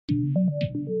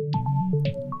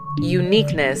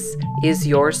Uniqueness is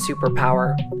your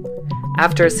superpower.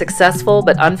 After a successful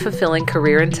but unfulfilling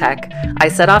career in tech, I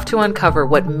set off to uncover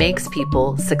what makes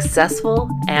people successful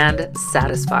and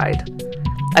satisfied.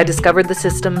 I discovered the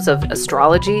systems of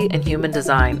astrology and human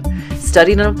design,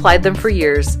 studied and applied them for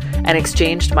years, and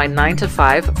exchanged my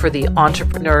 9-to-5 for the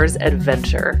entrepreneur's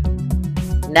adventure.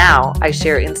 Now I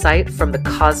share insight from the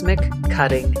cosmic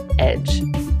cutting edge.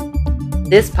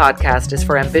 This podcast is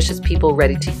for ambitious people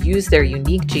ready to use their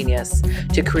unique genius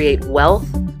to create wealth,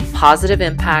 positive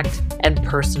impact, and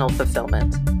personal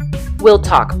fulfillment. We'll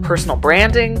talk personal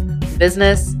branding,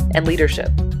 business, and leadership.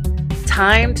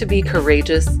 Time to be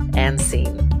courageous and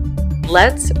seen.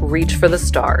 Let's reach for the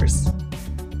stars.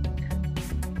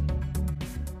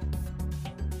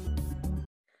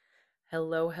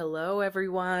 Hello,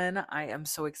 everyone. I am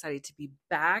so excited to be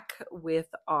back with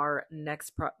our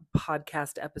next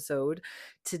podcast episode.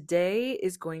 Today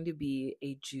is going to be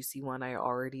a juicy one. I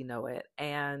already know it.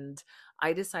 And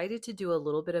I decided to do a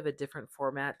little bit of a different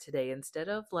format today. Instead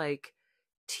of like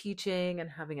teaching and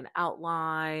having an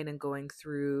outline and going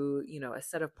through, a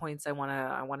set of points I want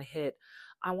to hit,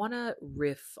 I want to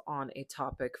riff on a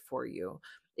topic for you.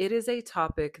 It is a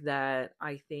topic that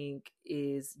I think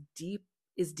is deep.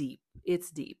 It's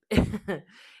deep.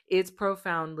 It's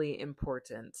profoundly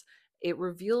important. It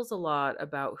reveals a lot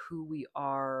about who we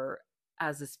are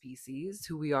as a species,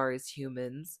 who we are as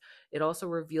humans. It also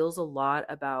reveals a lot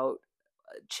about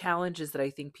challenges that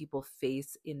I think people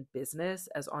face in business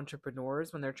as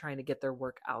entrepreneurs when they're trying to get their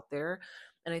work out there.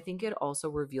 And I think it also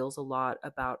reveals a lot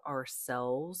about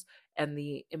ourselves and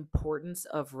the importance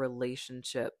of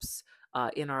relationships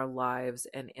in our lives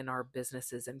and in our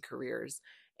businesses and careers.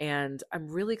 And I'm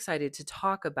really excited to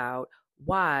talk about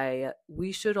why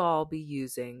we should all be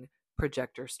using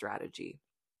projector strategy.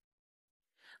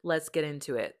 Let's get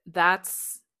into it.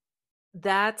 That's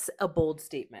a bold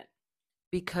statement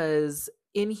because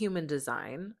in human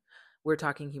design, we're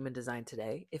talking human design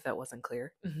today, if that wasn't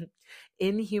clear.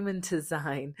 In human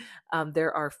design,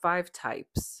 there are 5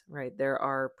 types, right? There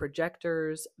are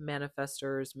projectors,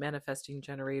 manifestors, manifesting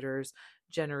generators,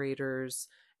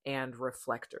 and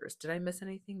reflectors. Did I miss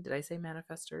anything? Did I say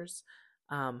manifestors?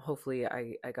 Hopefully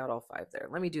I got all 5 there.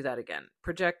 Let me do that again.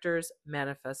 Projectors,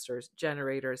 manifestors,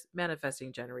 generators,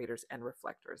 manifesting generators, and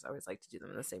reflectors. I always like to do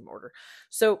them in the same order.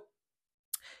 So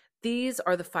these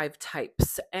are the 5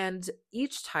 types, and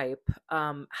each type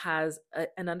has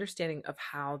an understanding of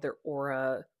how their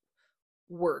aura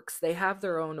works. They have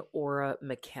their own aura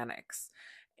mechanics.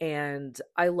 And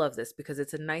I love this because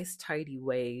it's a nice, tidy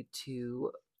way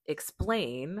to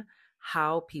explain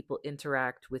how people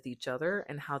interact with each other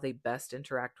and how they best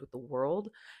interact with the world.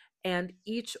 And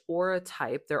each aura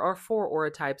type, there are 4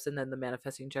 aura types, and then the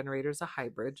manifesting generator is a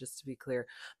hybrid, just to be clear.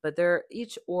 But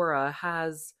each aura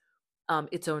has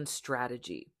its own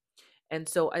strategy. And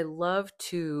so I love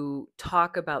to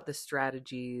talk about the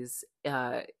strategies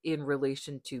in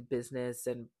relation to business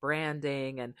and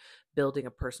branding and building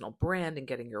a personal brand and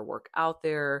getting your work out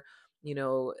there.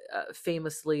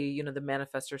 Famously, the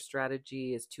manifestor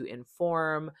strategy is to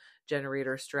inform.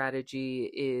 Generator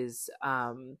strategy is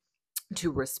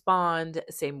to respond.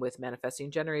 Same with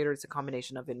manifesting generator. It's a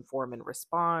combination of inform and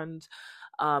respond.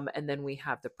 And then we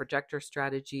have the projector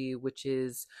strategy, which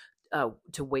is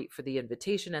to wait for the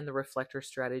invitation, and the reflector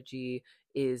strategy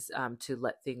is to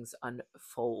let things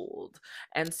unfold.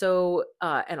 And so,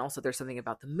 and also there's something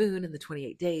about the moon and the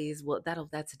 28 days. Well,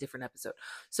 that's a different episode.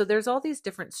 So there's all these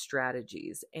different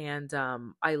strategies, and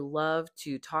I love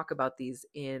to talk about these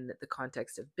in the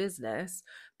context of business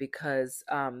because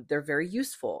they're very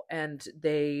useful, and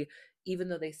even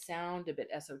though they sound a bit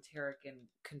esoteric and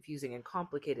confusing and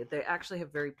complicated, they actually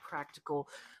have very practical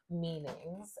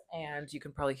meanings. And you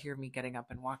can probably hear me getting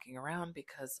up and walking around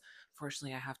because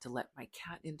fortunately I have to let my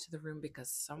cat into the room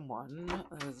because someone,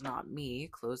 that was not me,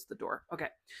 closed the door. Okay.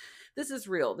 This is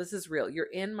real. You're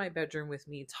in my bedroom with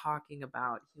me talking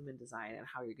about human design and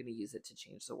how you're going to use it to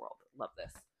change the world. Love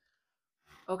this.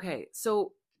 Okay.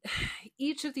 So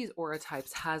each of these aura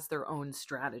types has their own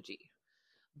strategy,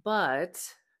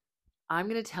 but I'm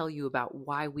going to tell you about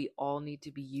why we all need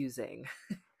to be using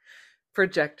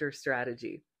projector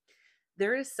strategy.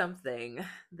 There is something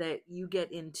that you get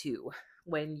into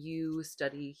when you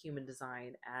study human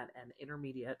design at an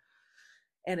intermediate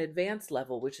and advanced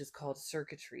level, which is called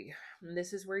circuitry. And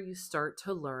this is where you start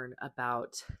to learn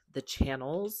about the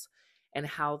channels and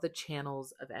how the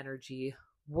channels of energy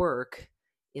work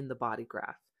in the body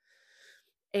graph.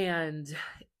 And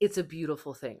it's a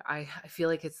beautiful thing. I feel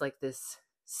like it's like this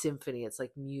symphony. It's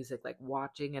like music, like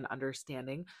watching and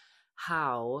understanding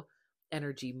how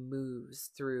energy moves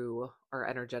through our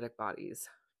energetic bodies.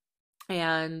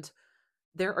 And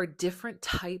there are different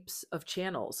types of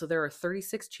channels. So there are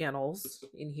 36 channels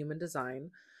in human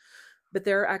design, but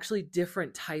there are actually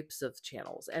different types of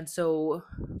channels. And so,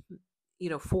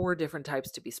 four different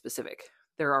types to be specific.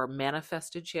 There are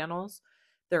manifested channels,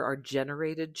 there are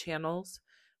generated channels,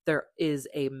 there is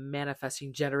a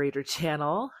manifesting generator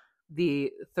channel,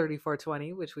 the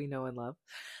 3420, which we know and love.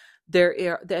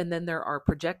 And then there are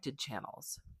projected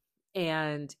channels.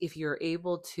 And if you're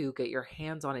able to get your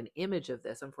hands on an image of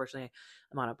this, unfortunately,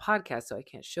 I'm on a podcast, so I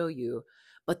can't show you,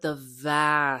 but the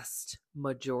vast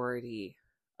majority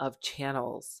of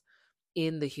channels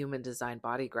in the human design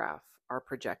body graph are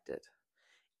projected.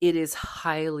 It is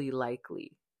highly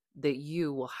likely that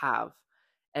you will have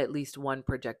at least one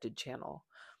projected channel.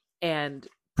 And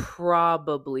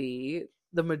probably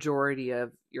the majority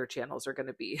of your channels are going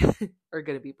to be are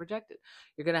going to be projected.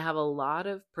 You're going to have a lot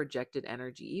of projected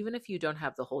energy. Even if you don't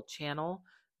have the whole channel,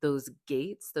 those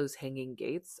gates, those hanging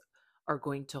gates are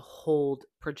going to hold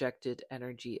projected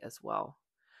energy as well.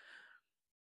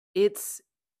 It's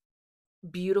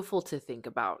beautiful to think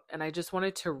about, and I just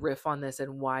wanted to riff on this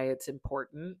and why it's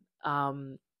important.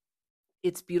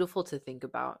 It's beautiful to think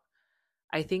about.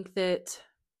 I think that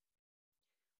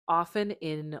often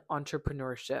in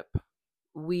entrepreneurship,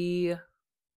 we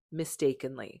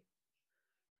mistakenly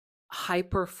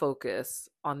hyper focus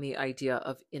on the idea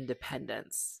of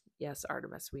independence. Yes,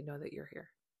 Artemis, we know that you're here.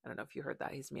 I don't know if you heard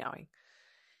that. He's meowing.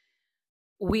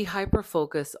 We hyper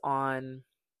focus on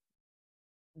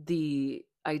the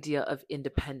idea of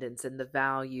independence and the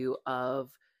value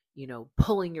of,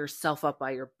 pulling yourself up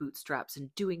by your bootstraps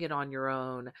and doing it on your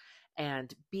own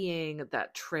and being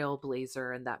that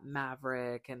trailblazer and that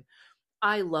maverick. And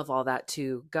I love all that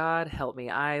too. God help me.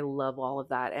 I love all of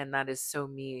that. And that is so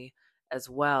me as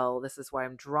well. This is why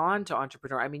I'm drawn to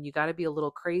entrepreneur. I mean, you got to be a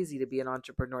little crazy to be an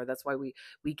entrepreneur. That's why we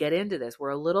get into this. We're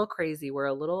a little crazy, we're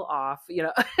a little off,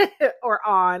 or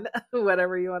on,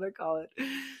 whatever you want to call it.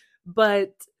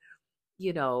 But,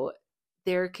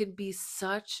 there can be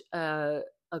such a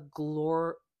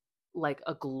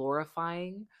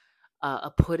glorifying,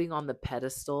 a putting on the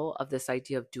pedestal of this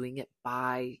idea of doing it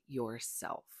by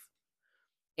yourself.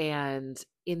 And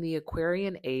in the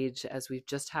Aquarian age, as we've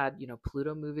just had,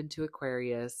 Pluto move into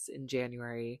Aquarius in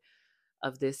January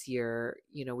of this year,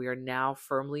 we are now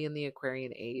firmly in the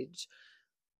Aquarian age.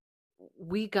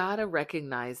 We got to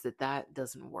recognize that that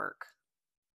doesn't work.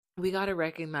 We got to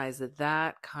recognize that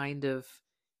that kind of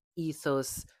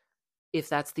ethos, if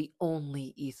that's the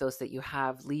only ethos that you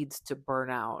have, leads to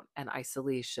burnout and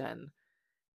isolation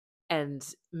and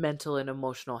mental and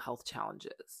emotional health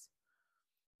challenges.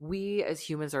 We as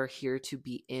humans are here to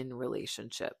be in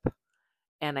relationship.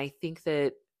 And I think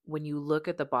that when you look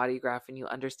at the body graph and you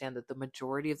understand that the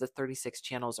majority of the 36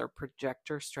 channels are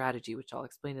projector strategy, which I'll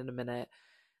explain in a minute,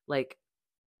 like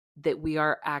that we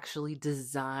are actually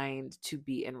designed to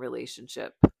be in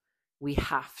relationship. We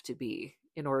have to be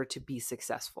in order to be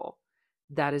successful.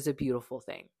 That is a beautiful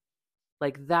thing.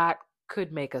 Like that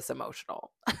could make us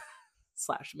emotional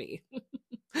 / me.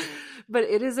 But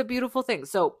it is a beautiful thing.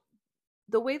 So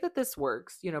the way that this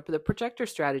works, the projector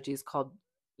strategy is called,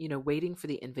 waiting for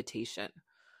the invitation.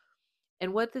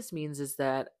 And what this means is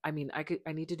that, I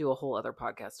need to do a whole other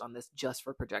podcast on this just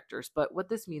for projectors. But what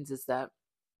this means is that,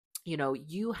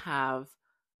 you have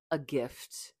a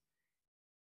gift,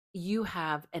 you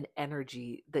have an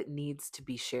energy that needs to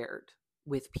be shared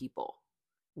with people,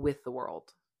 with the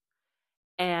world.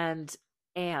 And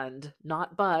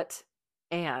not but,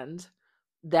 and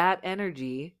that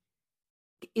energy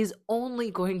is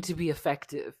only going to be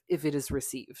effective if it is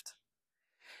received.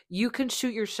 You can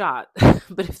shoot your shot,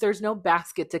 but if there's no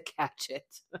basket to catch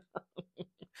it,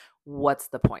 what's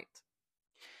the point?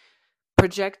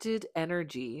 Projected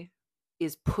energy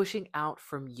is pushing out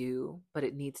from you, but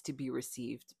it needs to be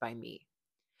received by me.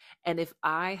 And if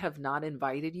I have not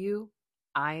invited you,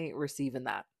 I ain't receiving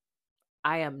that.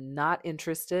 I am not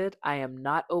interested. I am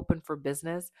not open for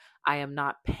business. I am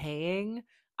not paying.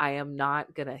 I am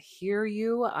not going to hear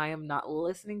you. I am not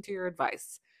listening to your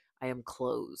advice. I am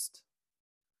closed.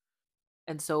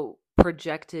 And so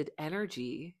projected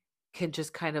energy can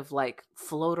just kind of like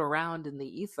float around in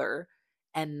the ether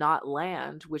and not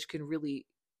land, which can really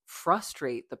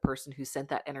frustrate the person who sent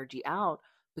that energy out,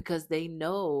 because they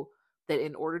know that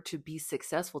in order to be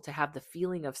successful, to have the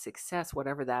feeling of success,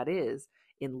 whatever that is,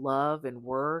 in love and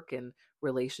work and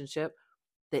relationship,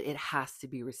 that it has to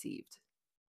be received.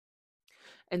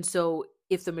 And so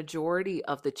if the majority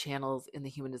of the channels in the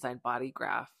human design body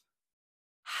graph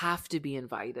have to be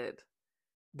invited,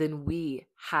 then we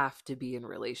have to be in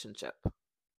relationship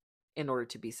in order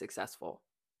to be successful.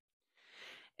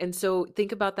 And so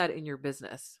think about that in your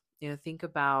business. Think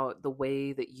about the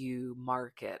way that you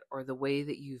market or the way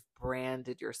that you've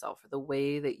branded yourself or the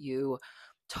way that you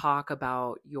talk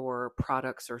about your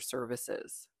products or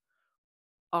services.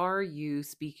 Are you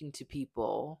speaking to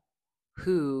people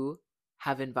who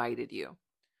have invited you?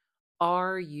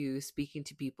 Are you speaking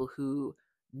to people who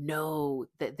know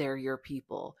that they're your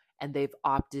people and they've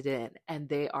opted in and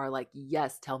they are like,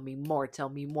 yes, tell me more, tell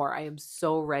me more. I am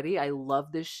so ready. I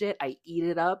love this shit. I eat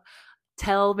it up.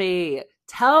 Tell me,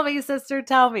 sister,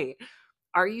 tell me.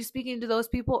 Are you speaking to those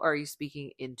people or are you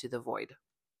speaking into the void?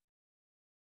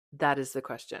 That is the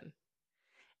question.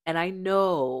 And I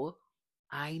know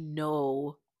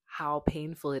how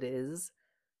painful it is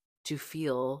to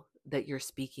feel that you're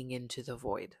speaking into the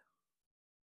void.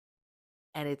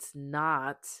 And it's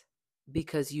not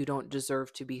because you don't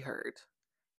deserve to be heard.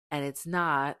 And it's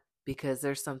not because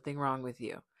there's something wrong with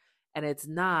you. And it's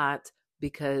not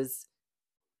because,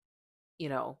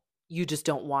 you just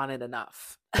don't want it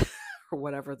enough or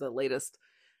whatever the latest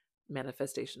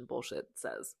manifestation bullshit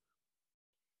says.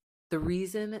 The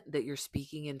reason that you're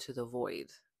speaking into the void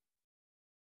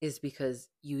is because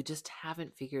you just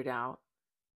haven't figured out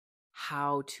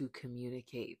how to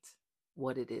communicate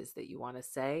what it is that you want to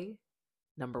say,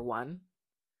 number one.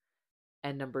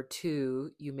 And number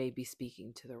two, you may be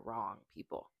speaking to the wrong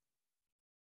people.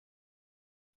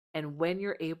 And when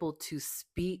you're able to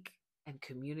speak and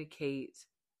communicate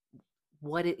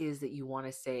what it is that you want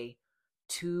to say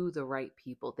to the right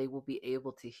people, they will be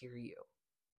able to hear you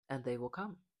and they will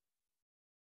come.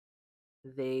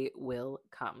 They will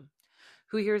come.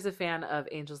 Who here is a fan of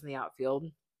Angels in the Outfield?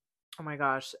 Oh my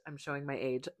gosh, I'm showing my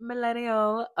age.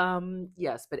 Millennial.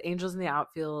 Yes, but Angels in the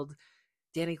Outfield,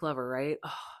 Danny Glover, right? Oh,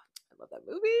 I love that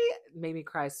movie. It made me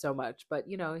cry so much. But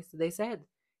they said,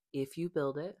 if you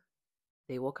build it,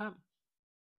 they will come.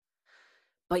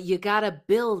 But you gotta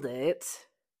build it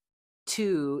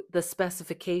to the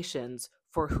specifications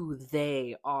for who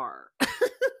they are.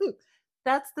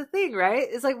 That's the thing, right?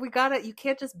 It's like you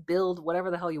can't just build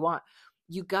whatever the hell you want.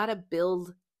 You gotta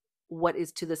build what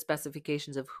is to the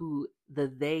specifications of who the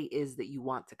they is that you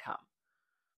want to come.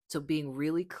 So being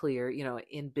really clear,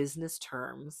 in business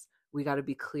terms, we got to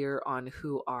be clear on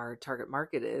who our target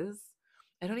market is.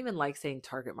 I don't even like saying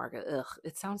target market. Ugh,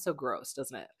 it sounds so gross,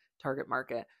 doesn't it? Target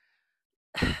market.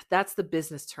 That's the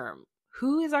business term.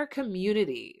 Who is our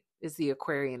community is the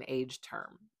Aquarian age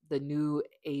term, the new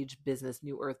age business,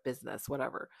 new earth business,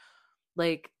 whatever.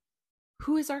 Like,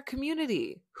 who is our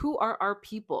community? Who are our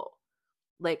people?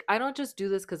 Like, I don't just do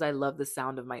this because I love the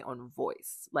sound of my own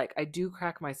voice. Like, I do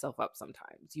crack myself up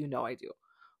sometimes. I do.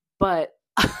 But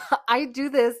I do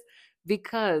this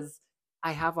because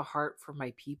I have a heart for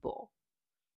my people.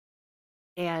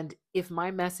 And if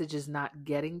my message is not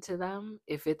getting to them,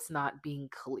 if it's not being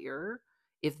clear,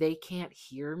 if they can't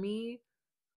hear me,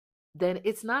 then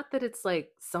it's not that it's like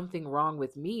something wrong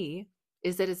with me,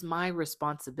 is that it's my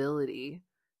responsibility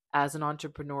as an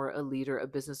entrepreneur, a leader, a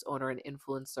business owner, an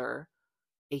influencer,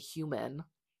 a human.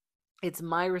 It's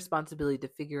my responsibility to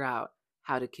figure out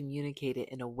how to communicate it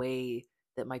in a way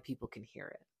that my people can hear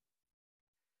it.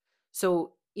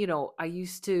 So, I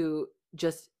used to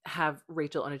just have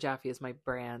Rachel Onajaffe as my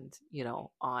brand,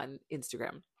 on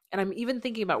Instagram. And I'm even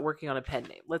thinking about working on a pen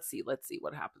name. Let's see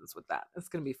what happens with that. It's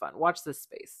going to be fun. Watch this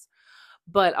space.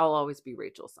 But I'll always be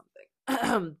Rachel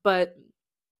something. But,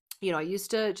 I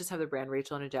used to just have the brand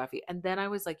Rachel Onajaffe. And then I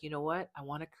was like, you know what? I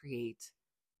want to create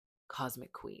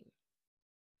Cosmic Queen.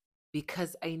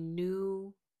 Because I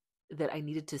knew that I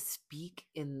needed to speak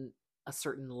in a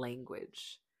certain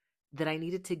language, that I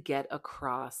needed to get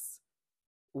across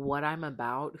what I'm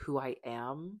about, who I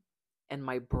am, and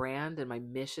my brand and my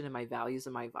mission and my values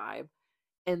and my vibe.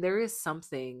 And there is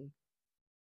something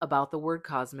about the word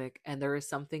cosmic and there is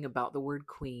something about the word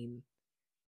queen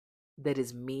that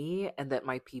is me and that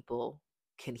my people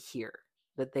can hear,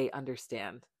 that they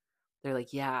understand. They're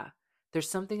like, yeah, there's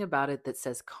something about it that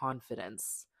says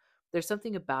confidence. There's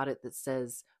something about it that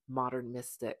says modern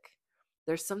mystic.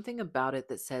 There's something about it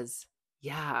that says,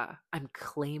 yeah, I'm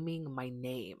claiming my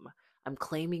name. I'm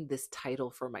claiming this title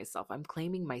for myself. I'm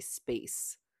claiming my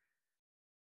space.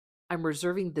 I'm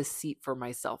reserving this seat for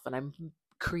myself and I'm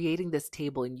creating this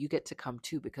table and you get to come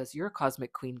too because you're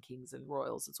cosmic queen, kings, and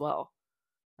royals as well,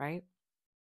 right?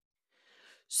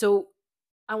 So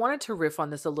I wanted to riff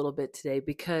on this a little bit today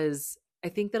because I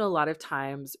think that a lot of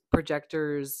times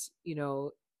projectors,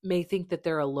 may think that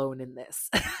they're alone in this,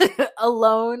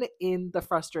 alone in the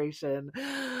frustration,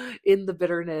 in the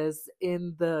bitterness,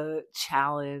 in the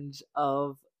challenge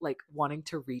of like wanting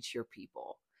to reach your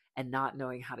people and not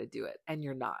knowing how to do it. And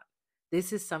you're not.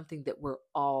 This is something that we're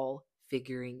all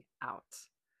figuring out.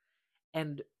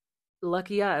 And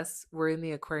Lucky us, we're in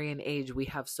the Aquarian age. We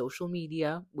have social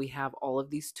media, we have all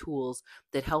of these tools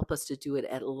that help us to do it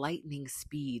at lightning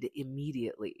speed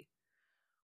immediately.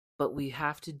 But we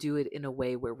have to do it in a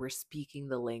way where we're speaking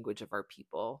the language of our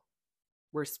people.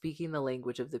 We're speaking the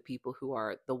language of the people who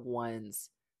are the ones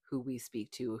who we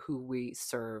speak to, who we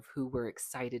serve, who we're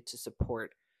excited to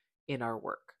support in our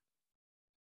work.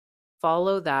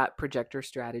 Follow that projector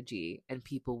strategy and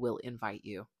people will invite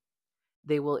you.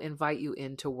 They will invite you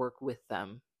in to work with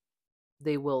them.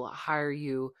 They will hire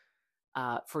you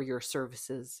for your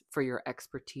services, for your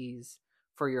expertise,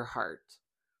 for your heart.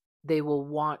 They will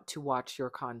want to watch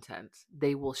your content.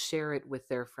 They will share it with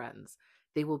their friends.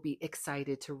 They will be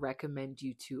excited to recommend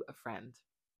you to a friend.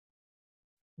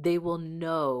 They will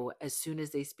know as soon as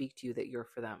they speak to you that you're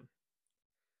for them.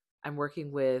 I'm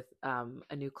working with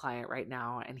a new client right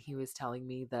now, and he was telling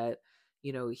me that,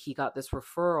 he got this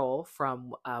referral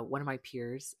from one of my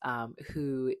peers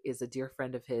who is a dear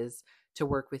friend of his to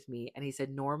work with me. And he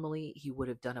said normally he would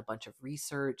have done a bunch of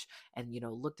research and,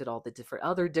 looked at all the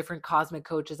different cosmic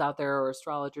coaches out there, or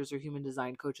astrologers or human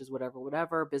design coaches,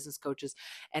 whatever, business coaches,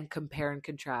 and compare and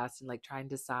contrast and like try and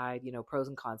decide, pros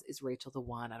and cons. Is Rachel the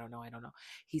one? I don't know.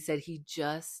 He said he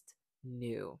just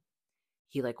knew.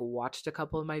 He like watched a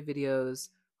couple of my videos,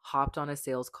 hopped on a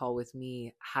sales call with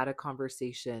me, had a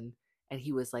conversation, and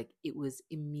he was like, it was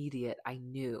immediate. I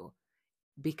knew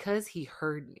because he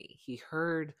heard me. He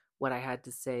heard what I had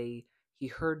to say. He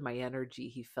heard my energy.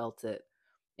 He felt it.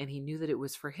 And he knew that it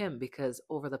was for him because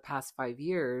over the past 5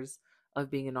 years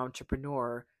of being an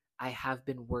entrepreneur, I have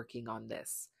been working on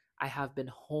this. I have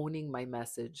been honing my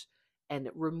message and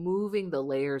removing the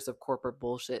layers of corporate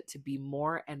bullshit to be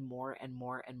more and more and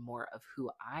more and more of who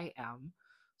I am,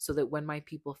 so that when my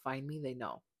people find me, they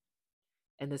know.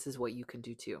 And this is what you can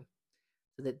do too,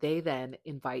 so that they then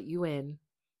invite you in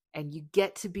and you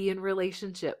get to be in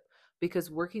relationship, because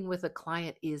working with a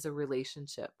client is a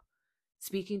relationship.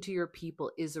 Speaking to your people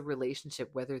is a relationship,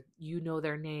 whether you know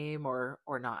their name or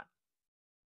not.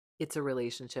 It's a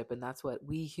relationship, and that's what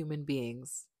we human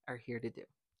beings are here to do.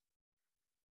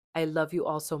 I love you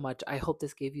all so much. I hope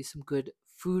this gave you some good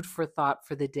food for thought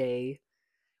for the day.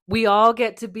 We all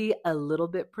get to be a little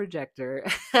bit projector.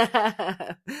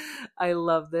 I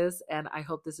love this, and I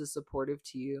hope this is supportive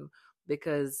to you,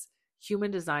 because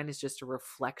human design is just a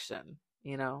reflection.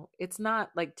 It's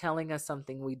not like telling us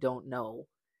something we don't know.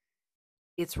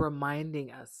 It's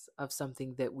reminding us of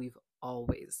something that we've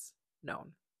always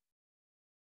known.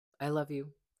 I love you.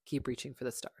 Keep reaching for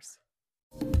the stars.